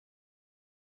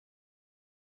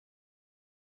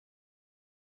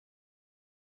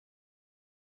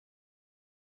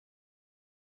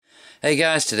Hey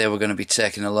guys, today we're going to be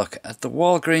taking a look at the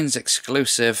Walgreens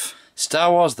exclusive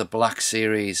Star Wars The Black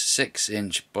Series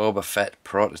 6-inch Boba Fett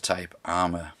prototype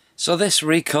armour. So this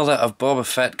recolour of Boba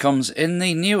Fett comes in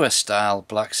the newer style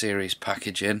Black Series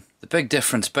packaging. The big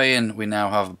difference being we now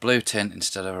have a blue tint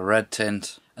instead of a red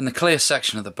tint, and the clear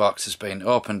section of the box has been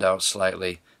opened out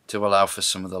slightly to allow for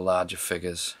some of the larger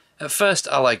figures. At first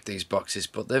I liked these boxes,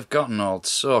 but they've gotten old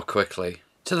so quickly,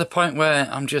 to the point where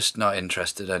I'm just not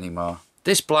interested anymore.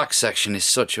 This black section is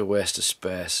such a waste of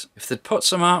space. If they'd put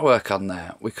some artwork on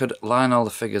there, we could line all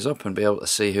the figures up and be able to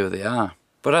see who they are.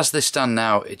 But as they stand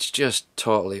now, it's just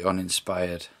totally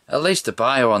uninspired. At least the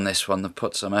bio on this one, they've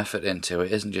put some effort into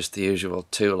it, isn't just the usual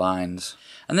 2 lines.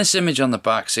 And this image on the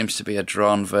back seems to be a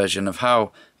drawn version of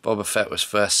how Boba Fett was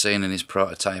first seen in his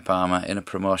prototype armour in a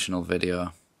promotional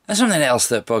video. There's something else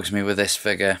that bugs me with this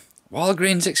figure.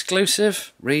 Walgreens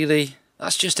exclusive? Really?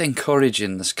 That's just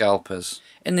encouraging the scalpers.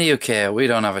 In the UK, we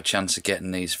don't have a chance of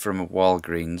getting these from a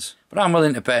Walgreens, but I'm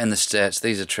willing to bet in the States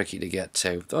these are tricky to get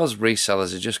to. Those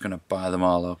resellers are just going to buy them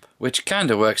all up, which kind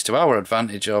of works to our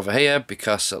advantage over here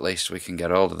because at least we can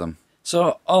get hold of them.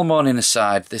 So, all mourning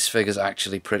aside, this figure's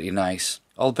actually pretty nice,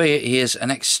 albeit he is an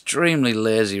extremely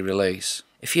lazy release.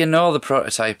 If you know the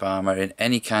prototype armour in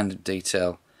any kind of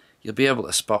detail, you'll be able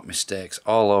to spot mistakes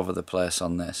all over the place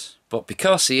on this. But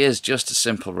because he is just a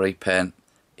simple repaint,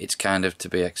 it's kind of to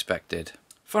be expected.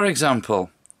 For example,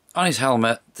 on his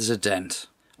helmet there's a dent.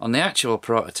 On the actual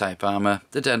prototype armour,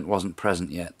 the dent wasn't present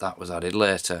yet, that was added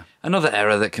later. Another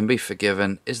error that can be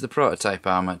forgiven is the prototype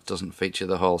armour doesn't feature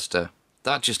the holster.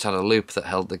 That just had a loop that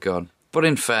held the gun. But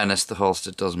in fairness, the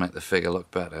holster does make the figure look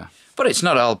better. But it's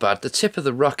not all bad. The tip of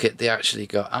the rocket they actually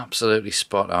got absolutely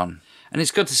spot on. And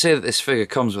it's good to see that this figure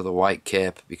comes with a white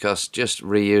cape, because just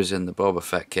reusing the Boba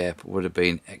Fett cape would have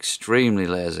been extremely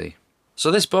lazy. So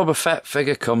this Boba Fett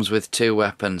figure comes with 2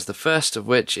 weapons, the first of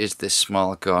which is this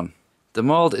small gun. The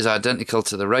mould is identical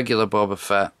to the regular Boba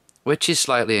Fett, which is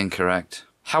slightly incorrect.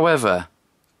 However,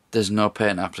 there's no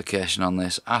paint application on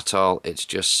this at all, it's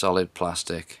just solid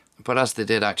plastic. But as they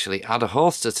did actually add a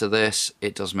holster to this,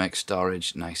 it does make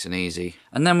storage nice and easy.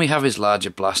 And then we have his larger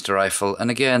blaster rifle,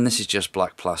 and again this is just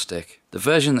black plastic. The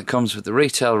version that comes with the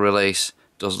retail release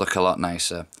does look a lot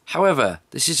nicer. However,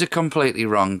 this is a completely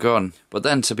wrong gun. But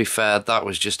then to be fair, that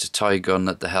was just a toy gun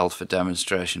that they held for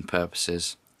demonstration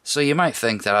purposes. So you might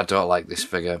think that I don't like this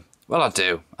figure. Well, I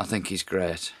do. I think he's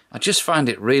great. I just find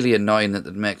it really annoying that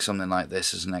they'd make something like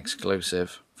this as an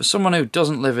exclusive. For someone who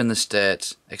doesn't live in the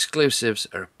States, exclusives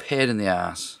are a pain in the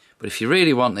arse. But if you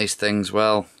really want these things,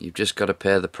 well, you've just got to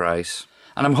pay the price.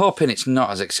 And I'm hoping it's not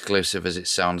as exclusive as it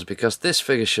sounds, because this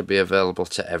figure should be available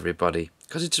to everybody,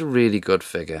 because it's a really good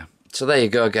figure. So there you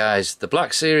go guys, the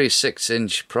Black Series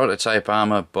 6-inch prototype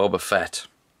armour Boba Fett.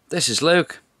 This is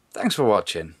Luke, thanks for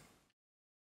watching.